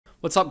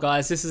What's up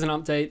guys, this is an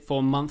update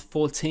for month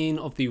 14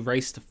 of the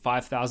Race to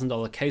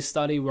 $5,000 case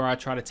study where I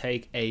try to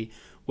take a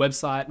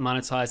website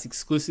monetized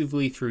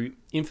exclusively through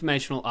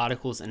informational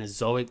articles and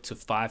Ezoic to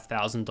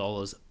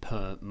 $5,000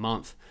 per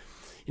month.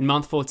 In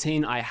month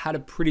 14, I had a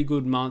pretty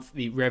good month.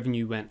 The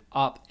revenue went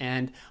up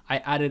and I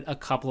added a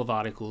couple of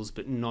articles,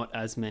 but not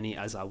as many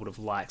as I would have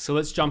liked. So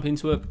let's jump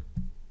into it.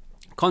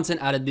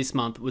 Content added this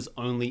month was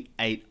only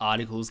 8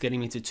 articles,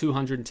 getting me to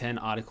 210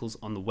 articles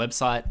on the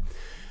website.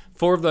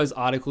 4 of those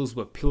articles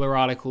were pillar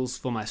articles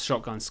for my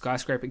Shotgun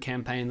Skyscraper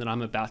campaign that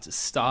I'm about to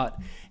start,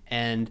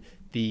 and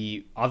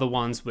the other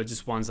ones were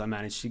just ones I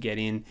managed to get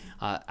in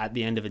at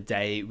the end of a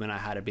day when I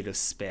had a bit of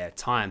spare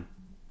time.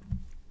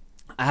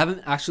 I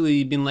haven't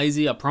actually been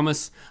lazy, I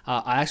promise.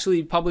 I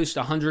actually published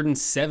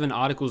 107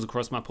 articles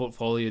across my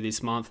portfolio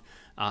this month.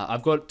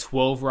 I've got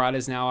 12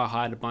 writers now. I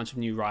hired a bunch of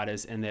new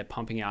writers and they're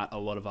pumping out a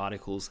lot of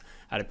articles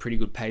at a pretty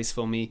good pace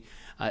for me.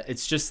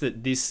 It's just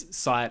that this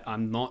site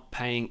I'm not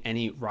paying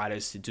any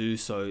writers to do,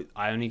 so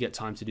I only get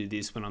time to do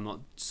this when I'm not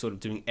sort of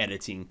doing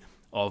editing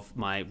of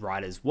my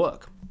writer's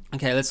work.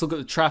 Okay, let's look at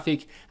the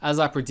traffic. As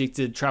I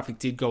predicted, traffic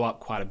did go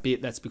up quite a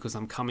bit. That's because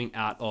I'm coming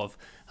out of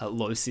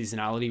low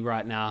seasonality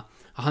right now.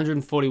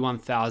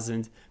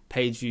 141,000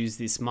 page views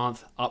this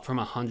month, up from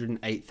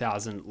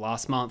 108,000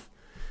 last month.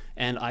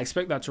 And I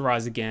expect that to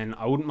rise again.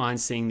 I wouldn't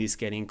mind seeing this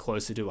getting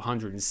closer to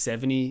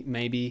 170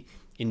 maybe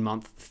in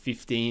month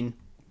 15.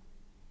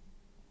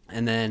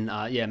 And then,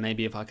 yeah,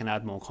 maybe if I can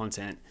add more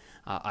content,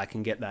 I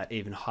can get that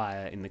even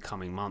higher in the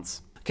coming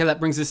months. Okay,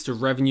 that brings us to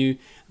revenue.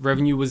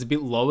 Revenue was a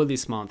bit lower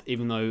this month,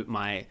 even though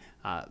my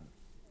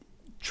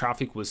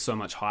traffic was so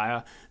much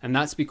higher. And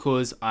that's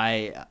because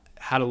I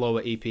had a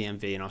lower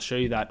EPMV, and I'll show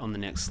you that on the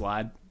next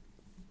slide.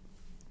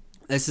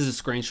 This is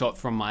a screenshot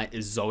from my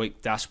Ezoic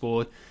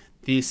dashboard.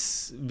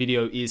 This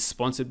video is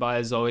sponsored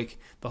by Ezoic.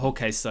 The whole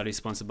case study is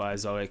sponsored by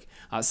Ezoic.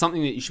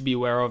 Something that you should be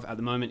aware of at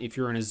the moment if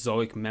you're an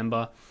Ezoic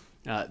member.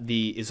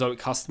 The Ezoic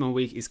Customer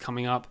Week is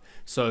coming up,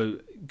 so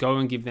go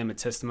and give them a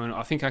testimonial.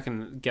 I think I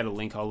can get a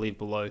link I'll leave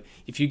below.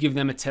 If you give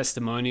them a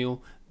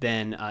testimonial,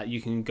 then you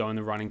can go in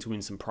the running to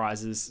win some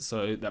prizes,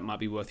 so that might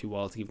be worth your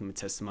while to give them a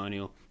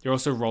testimonial. They're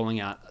also rolling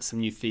out some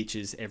new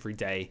features every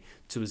day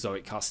to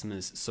Ezoic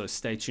customers, so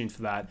stay tuned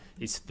for that.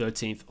 It's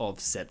 13th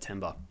of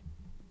September.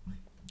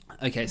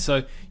 Okay,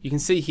 so you can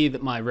see here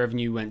that my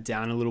revenue went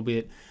down a little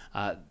bit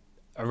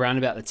around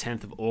about the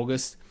 10th of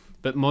August.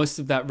 But most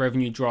of that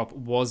revenue drop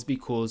was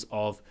because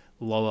of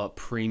lower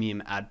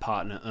premium ad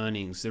partner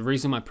earnings. The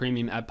reason my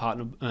premium ad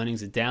partner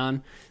earnings are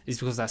down is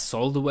because I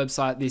sold the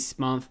website this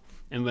month,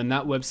 and when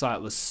that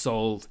website was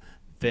sold,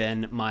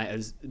 then my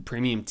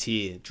premium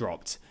tier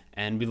dropped.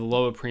 And with a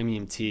lower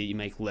premium tier, you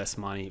make less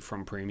money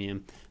from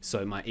premium.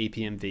 So my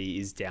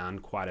EPMV is down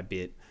quite a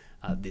bit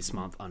this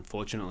month,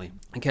 unfortunately.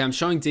 Okay, I'm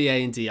showing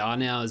DA and DR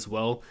now as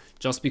well,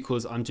 just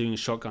because I'm doing a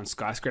Shotgun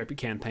Skyscraper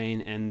campaign,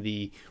 and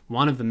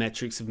one of the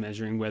metrics of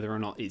measuring whether or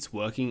not it's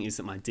working is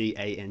that my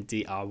DA and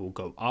DR will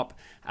go up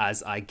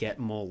as I get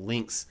more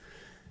links.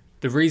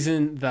 The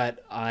reason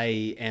that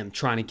I am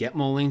trying to get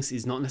more links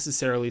is not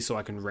necessarily so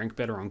I can rank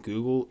better on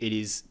Google. It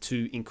is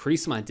to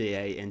increase my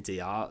DA and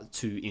DR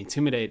to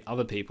intimidate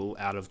other people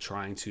out of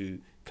trying to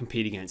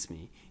compete against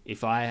me.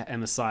 If I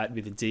am a site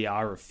with a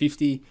DR of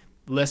 50,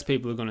 less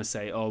people are going to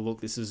say, oh,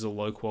 look, this is a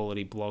low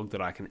quality blog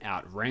that I can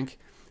outrank.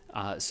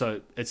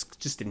 So it's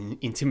just an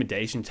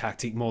intimidation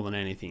tactic more than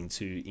anything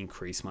to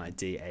increase my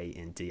DA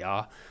and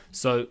DR.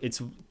 So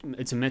it's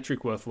a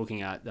metric worth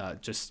looking at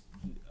just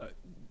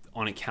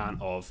on account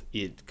of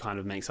it kind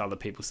of makes other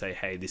people say,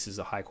 hey, this is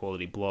a high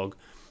quality blog,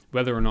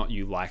 whether or not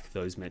you like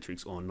those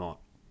metrics or not.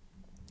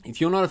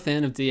 If you're not a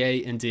fan of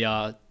DA and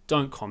DR,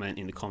 don't comment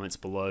in the comments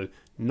below.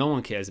 No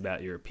one cares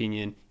about your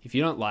opinion. If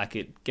you don't like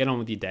it, get on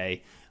with your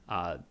day.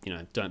 You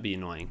know, don't be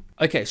annoying.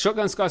 Okay,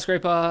 Shotgun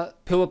Skyscraper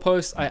pillar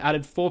posts. I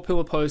added 4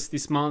 pillar posts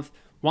this month.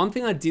 One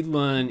thing I did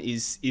learn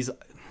is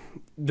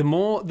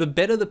the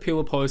better the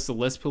pillar post, the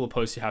less pillar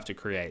posts you have to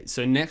create.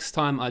 So next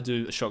time I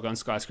do a Shotgun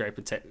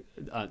Skyscraper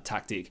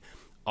tactic,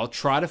 I'll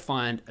try to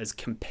find as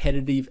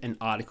competitive an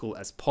article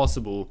as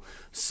possible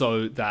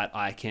so that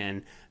I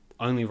can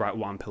only write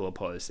 1 pillar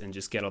post and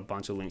just get a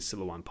bunch of links to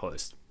the 1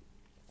 post.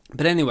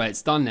 But anyway,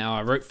 it's done now.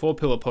 I wrote 4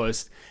 pillar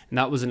posts, and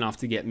that was enough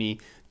to get me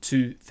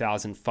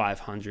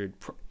 2,500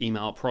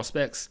 email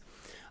prospects.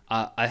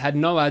 I had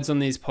no ads on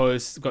these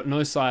posts, got no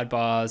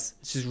sidebars.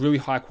 It's just really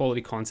high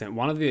quality content.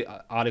 One of the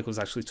articles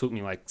actually took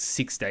me like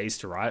 6 days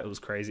to write. It was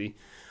crazy.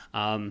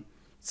 And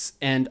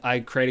I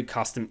created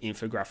custom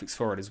infographics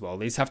for it as well.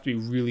 These have to be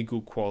really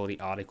good quality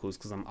articles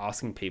because I'm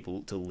asking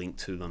people to link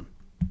to them.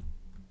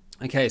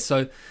 Okay,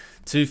 so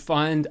to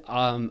find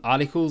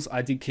articles,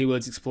 I did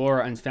Keywords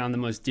Explorer and found the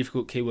most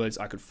difficult keywords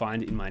I could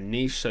find in my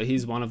niche. So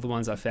here's one of the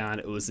ones I found.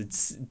 It was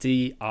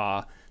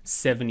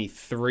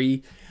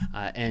DR73,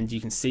 and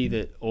you can see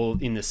that all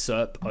in the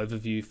SERP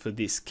overview for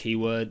this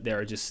keyword, there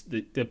are just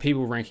the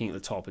people ranking at the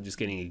top are just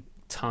getting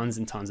tons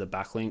and tons of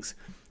backlinks.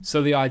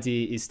 So the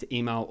idea is to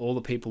email all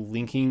the people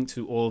linking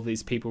to all of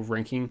these people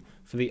ranking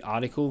for the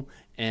article,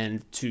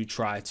 and to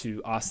try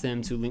to ask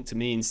them to link to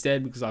me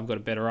instead, because I've got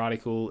a better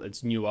article,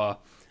 it's newer,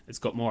 it's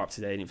got more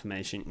up-to-date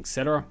information,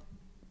 etc.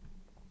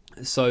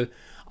 So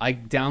I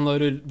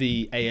downloaded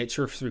the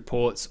Ahrefs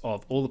reports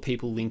of all the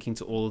people linking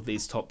to all of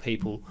these top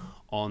people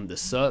on the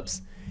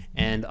SERPs,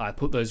 and I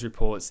put those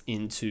reports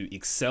into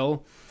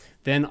Excel.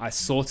 Then I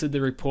sorted the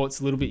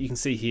reports a little bit. You can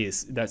see here,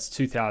 that's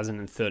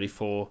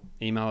 2,034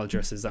 email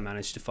addresses I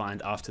managed to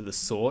find after the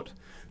sort.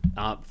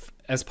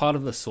 As part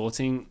of the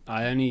sorting,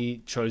 I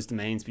only chose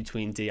domains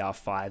between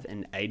DR5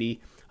 and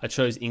 80. I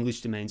chose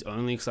English domains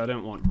only because I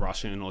don't want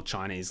Russian or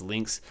Chinese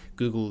links.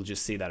 Google will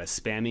just see that as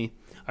spammy.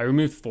 I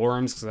removed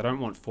forums because I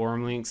don't want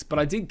forum links, but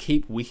I did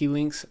keep wiki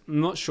links.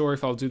 I'm not sure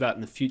if I'll do that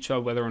in the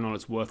future, whether or not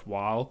it's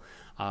worthwhile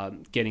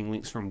getting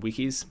links from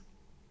wikis.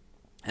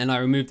 And I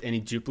removed any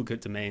duplicate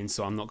domains,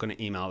 so I'm not going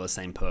to email the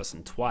same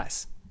person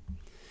twice.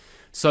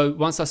 So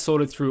once I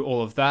sorted through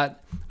all of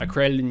that, I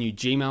created a new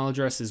Gmail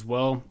address as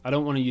well. I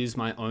don't want to use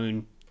my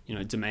own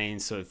domain.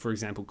 So for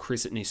example,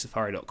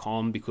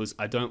 chris@nichesafari.com, because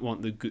I don't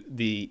want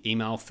the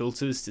email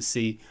filters to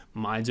see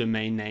my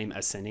domain name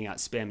as sending out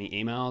spammy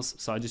emails.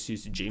 So I just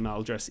used a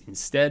Gmail address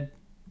instead.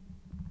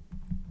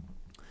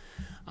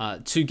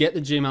 To get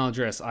the Gmail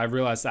address, I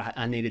realized that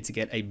I needed to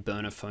get a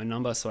burner phone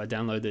number. So I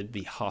downloaded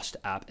the Hushed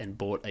app and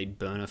bought a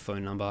burner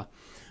phone number.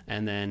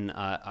 And then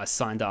I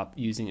signed up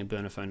using a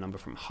burner phone number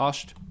from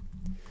Hushed.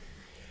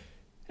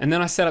 And then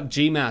I set up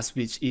Gmass,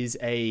 which is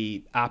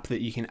a app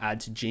that you can add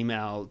to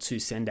Gmail to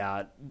send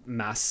out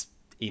mass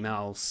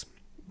emails.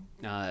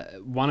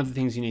 One of the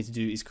things you need to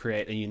do is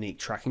create a unique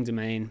tracking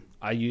domain.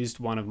 I used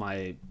one of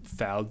my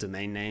failed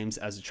domain names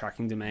as a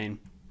tracking domain.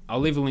 I'll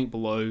leave a link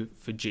below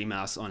for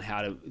Gmass on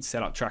how to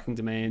set up tracking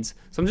domains.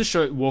 So I'm just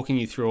walking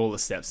you through all the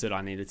steps that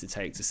I needed to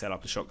take to set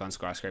up a Shotgun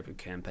Skyscraper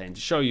campaign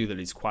to show you that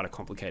it's quite a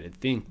complicated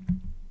thing.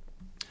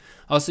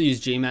 I also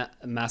use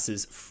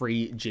Gmass's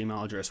free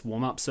Gmail address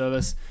warm-up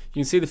service.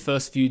 You can see the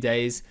first few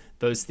days,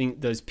 those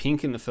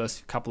pink in the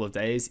first couple of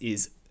days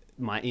is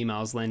my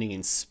emails landing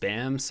in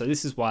spam. So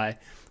this is why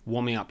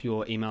warming up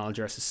your email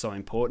address is so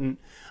important.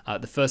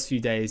 The first few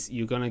days,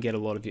 you're going to get a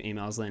lot of your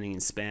emails landing in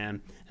spam.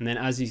 And then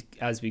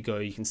as we go,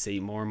 you can see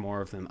more and more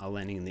of them are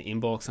landing in the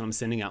inbox. And I'm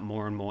sending out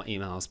more and more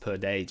emails per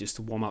day just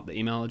to warm up the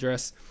email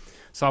address.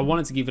 So I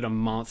wanted to give it a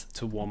month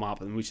to warm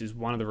up, and which is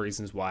one of the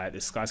reasons why the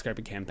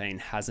Skyscraper campaign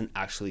hasn't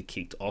actually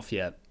kicked off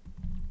yet.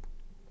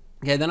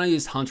 Okay, then I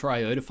used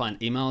Hunter.io to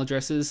find email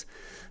addresses.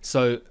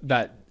 So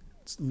that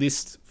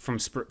list from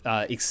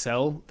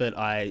Excel that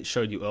I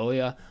showed you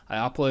earlier, I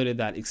uploaded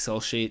that Excel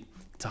sheet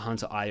to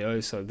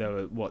Hunter.io. So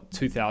there were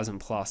 2,000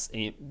 plus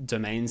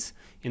domains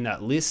in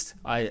that list.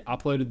 I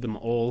uploaded them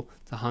all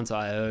to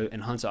Hunter.io,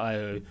 and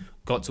Hunter.io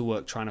got to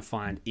work trying to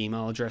find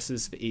email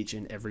addresses for each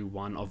and every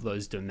one of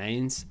those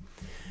domains.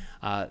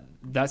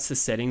 That's the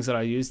settings that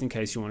I used in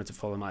case you wanted to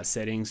follow my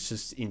settings,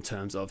 just in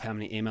terms of how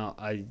many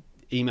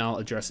email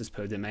addresses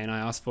per domain I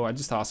asked for. I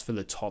just asked for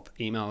the top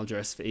email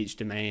address for each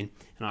domain,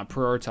 and I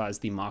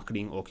prioritized the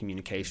marketing or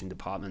communication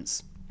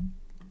departments.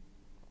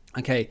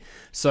 Okay,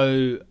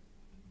 so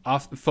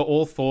for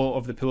all 4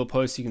 of the pillar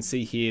posts, you can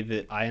see here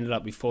that I ended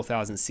up with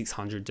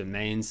 4,600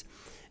 domains,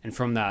 and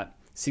from that,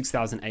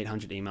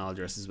 6,800 email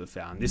addresses were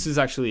found. This is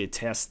actually a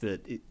test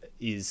that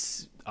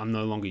I'm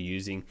no longer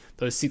using.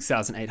 Those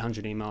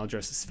 6,800 email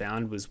addresses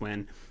found was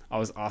when I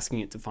was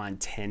asking it to find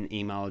 10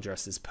 email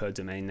addresses per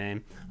domain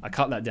name. I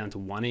cut that down to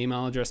 1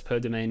 email address per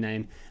domain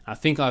name. I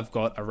think I've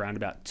got around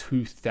about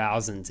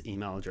 2,000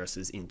 email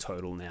addresses in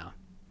total now.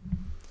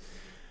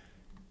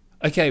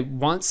 Okay,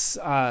 once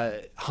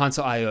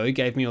Hunter.io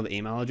gave me all the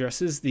email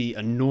addresses, the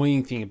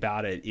annoying thing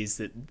about it is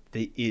that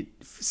it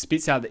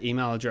spits out the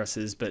email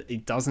addresses, but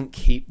it doesn't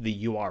keep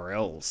the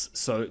URLs.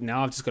 So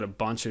now I've just got a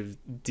bunch of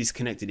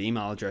disconnected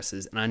email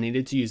addresses, and I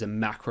needed to use a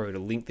macro to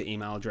link the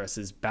email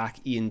addresses back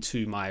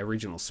into my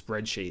original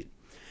spreadsheet.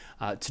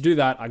 To do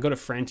that, I got a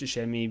friend to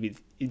share me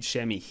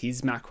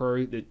his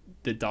macro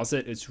that does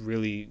it. It's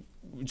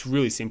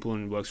really simple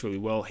and works really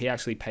well. He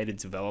actually paid a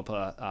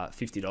developer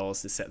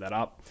 $50 to set that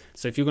up.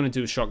 So if you're going to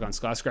do a Shotgun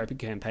Skyscraper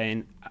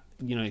campaign,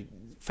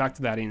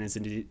 factor that in as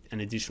an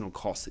additional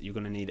cost that you're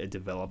going to need a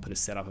developer to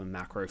set up a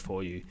macro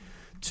for you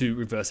to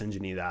reverse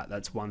engineer that.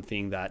 That's one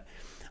thing that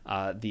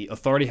the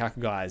Authority Hacker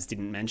guys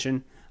didn't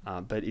mention,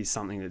 but is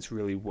something that's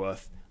really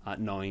worth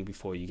knowing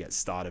before you get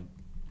started.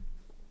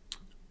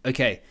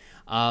 Okay,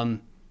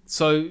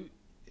 so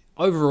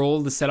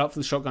overall, the setup for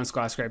the Shotgun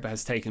Skyscraper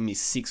has taken me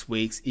 6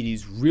 weeks. It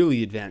is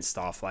really advanced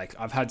stuff.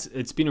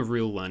 It's been a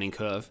real learning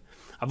curve.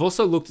 I've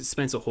also looked at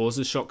Spencer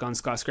Hawes's Shotgun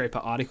Skyscraper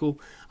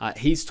article.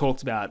 He's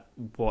talked about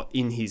what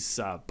in his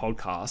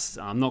podcast.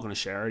 I'm not going to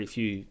share it.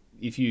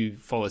 If you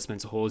follow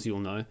Spencer Hawes, you'll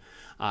know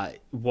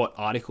what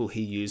article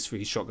he used for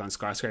his Shotgun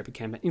Skyscraper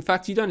campaign. In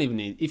fact, you don't even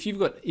need, if you've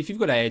got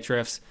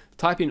Ahrefs,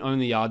 type in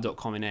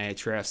onlyard.com in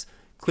Ahrefs,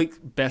 click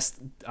best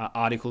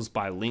articles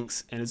by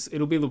links, and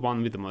it'll be the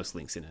one with the most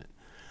links in it.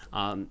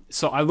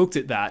 So I looked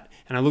at that,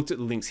 and I looked at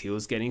the links he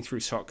was getting through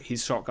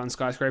his Shotgun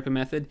Skyscraper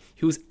method.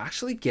 He was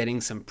actually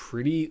getting some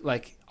pretty,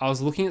 like, I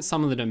was looking at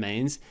some of the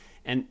domains,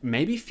 and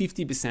maybe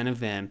 50% of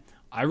them,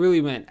 I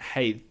really went,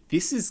 hey,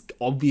 this is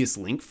obvious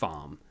link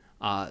farm.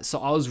 So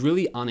I was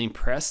really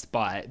unimpressed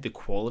by the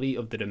quality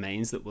of the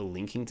domains that were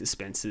linking to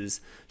Spencer's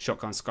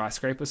Shotgun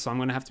Skyscraper. So I'm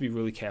going to have to be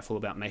really careful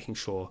about making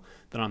sure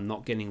that I'm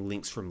not getting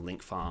links from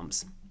link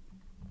farms.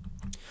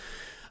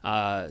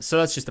 So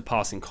that's just a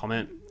passing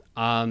comment.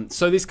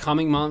 So this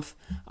coming month,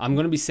 I'm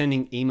going to be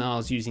sending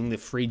emails using the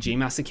free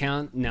GMass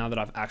account now that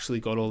I've actually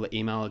got all the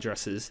email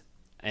addresses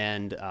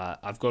and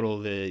I've got all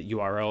the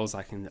URLs.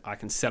 I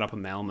can set up a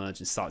mail merge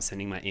and start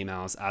sending my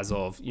emails as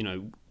of, you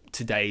know,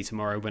 today,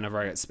 tomorrow,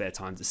 whenever I get spare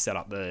time to set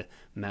up the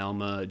mail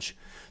merge.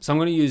 So I'm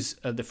going to use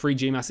the free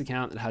GMass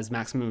account that has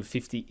maximum of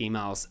 50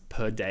 emails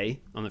per day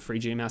on the free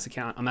GMass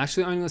account. I'm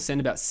actually only going to send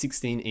about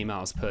 16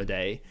 emails per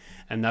day,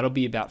 and that'll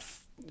be about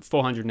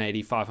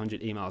 480,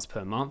 500 emails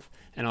per month,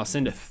 and I'll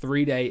send a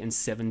 3-day and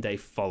 7-day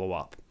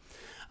follow-up.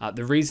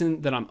 The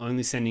reason that I'm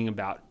only sending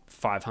about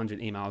 500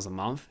 emails a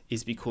month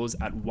is because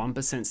at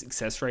 1%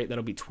 success rate,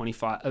 that'll be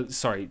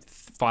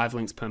 5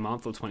 links per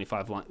month, or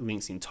 25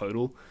 links in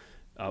total.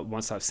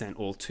 Once I've sent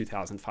all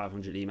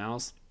 2,500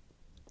 emails.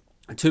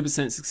 A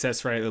 2%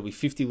 success rate, there'll be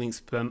 50 links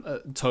per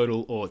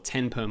total, or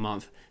 10 per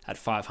month at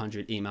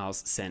 500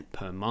 emails sent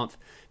per month,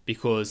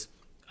 because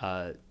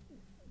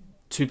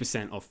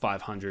 2% of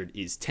 500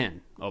 is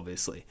 10,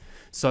 obviously.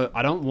 So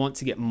I don't want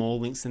to get more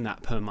links than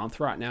that per month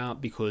right now,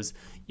 because,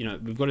 you know,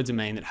 we've got a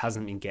domain that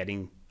hasn't been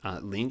getting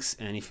links,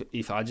 and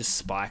if I just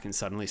spike and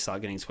suddenly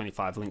start getting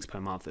 25 links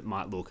per month, it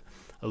might look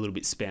a little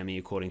bit spammy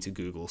according to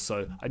Google.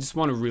 So I just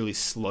want to really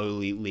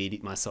slowly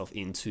lead myself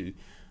into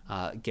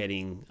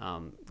getting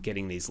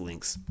these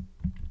links.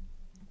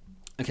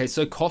 Okay,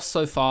 so costs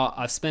so far,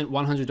 I've spent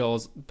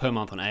 $100 per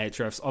month on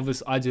Ahrefs.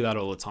 Obviously, I do that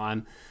all the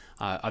time.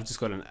 I've just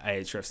got an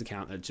Ahrefs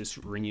account that just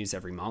renews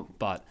every month.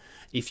 But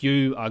if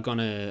you are going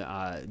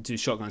to do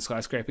Shotgun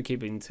Skyscraper,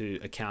 keep into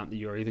account that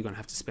you're either going to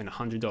have to spend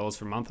 $100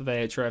 for a month of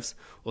Ahrefs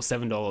or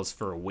 $7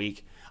 for a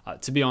week.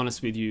 To be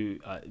honest with you,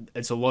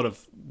 it's a lot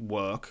of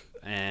work,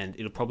 and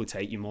it'll probably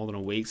take you more than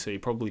a week. So you're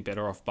probably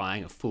better off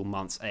buying a full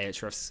month's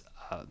Ahrefs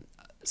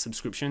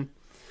subscription.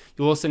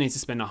 You'll also need to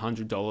spend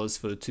 $100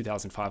 for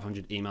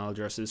 2,500 email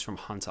addresses from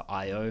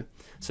Hunter.io.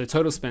 So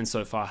total spend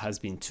so far has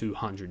been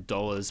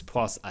 $200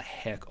 plus a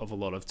heck of a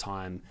lot of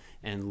time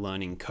and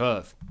learning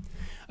curve.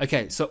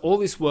 Okay, so all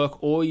this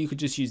work, or you could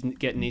just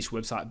get niche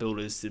website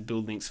builders to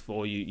build links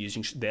for you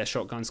using their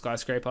Shotgun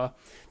Skyscraper.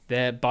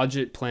 Their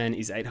budget plan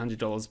is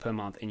 $800 per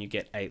month, and you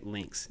get 8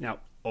 links. Now,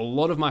 a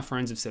lot of my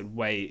friends have said,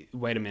 wait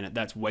a minute,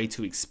 that's way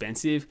too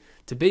expensive.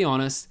 To be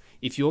honest,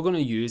 if you're going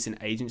to use an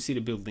agency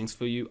to build links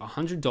for you,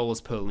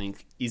 $100 per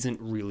link isn't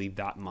really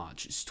that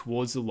much. It's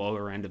towards the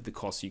lower end of the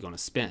cost you're going to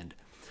spend.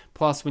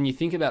 Plus, when you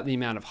think about the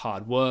amount of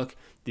hard work,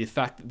 the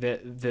fact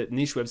that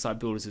niche website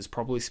builders is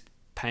probably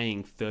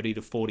paying $30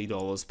 to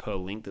 $40 per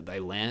link that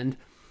they land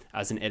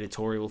as an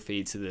editorial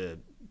fee to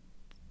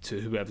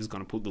whoever's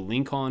going to put the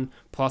link on.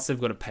 Plus, they've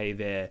got to pay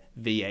their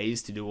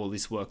VAs to do all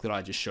this work that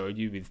I just showed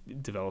you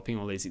with developing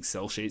all these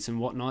Excel sheets and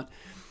whatnot.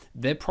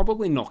 They're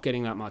probably not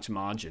getting that much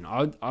margin.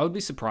 I would be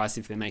surprised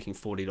if they're making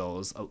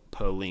 $40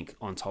 per link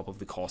on top of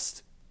the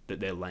cost that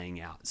they're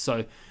laying out.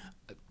 So,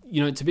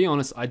 you know, to be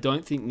honest, I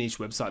don't think niche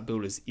website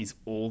builders is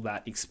all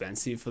that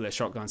expensive for their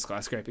Shotgun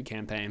Skyscraper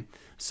campaign.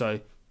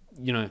 So,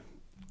 you know,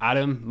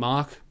 Adam,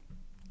 Mark,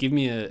 give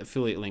me an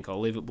affiliate link. I'll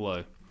leave it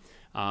below.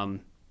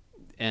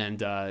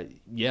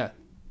 Yeah,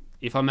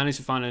 if I manage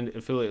to find an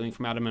affiliate link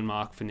from Adam and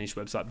Mark for niche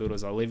website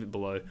builders, I'll leave it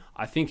below.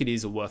 I think it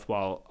is a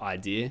worthwhile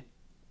idea.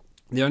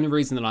 The only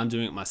reason that I'm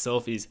doing it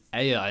myself is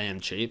A, I am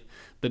cheap,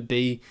 but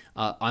B,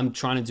 I'm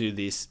trying to do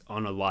this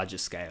on a larger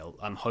scale.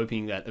 I'm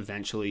hoping that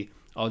eventually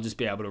I'll just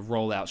be able to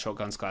roll out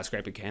Shotgun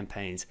Skyscraper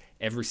campaigns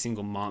every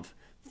single month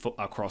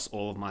across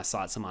all of my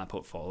sites in my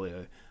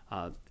portfolio,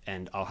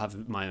 and I'll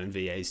have my own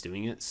VAs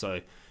doing it. So,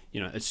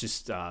 you know, it's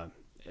just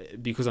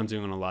because I'm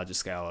doing it on a larger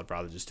scale, I'd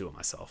rather just do it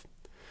myself.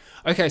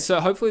 Okay, so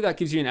hopefully that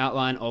gives you an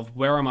outline of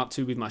where I'm up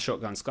to with my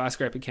Shotgun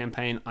Skyscraper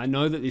campaign. I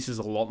know that this is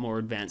a lot more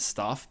advanced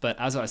stuff, but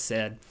as I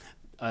said,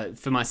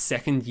 for my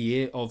second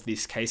year of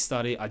this case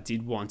study, I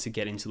did want to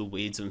get into the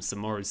weeds on some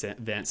more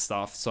advanced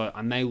stuff. So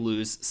I may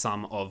lose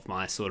some of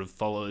my sort of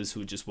followers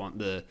who just want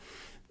the,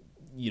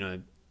 you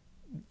know,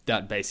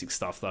 that basic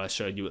stuff that I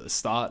showed you at the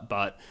start.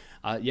 But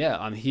yeah,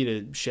 I'm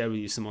here to share with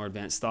you some more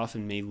advanced stuff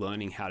and me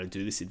learning how to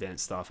do this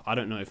advanced stuff. I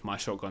don't know if my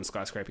Shotgun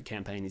Skyscraper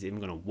campaign is even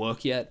going to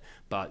work yet,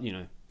 but you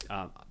know,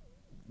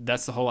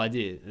 that's the whole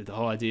idea. The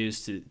whole idea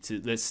is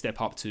to let's step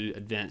up to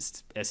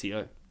advanced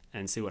SEO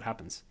and see what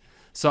happens.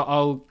 So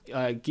I'll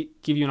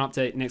give you an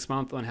update next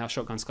month on how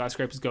Shotgun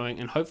Skyscraper is going,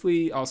 and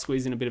hopefully I'll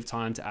squeeze in a bit of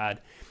time to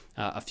add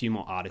a few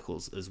more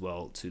articles as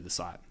well to the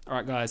site. All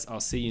right, guys, I'll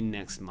see you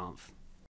next month.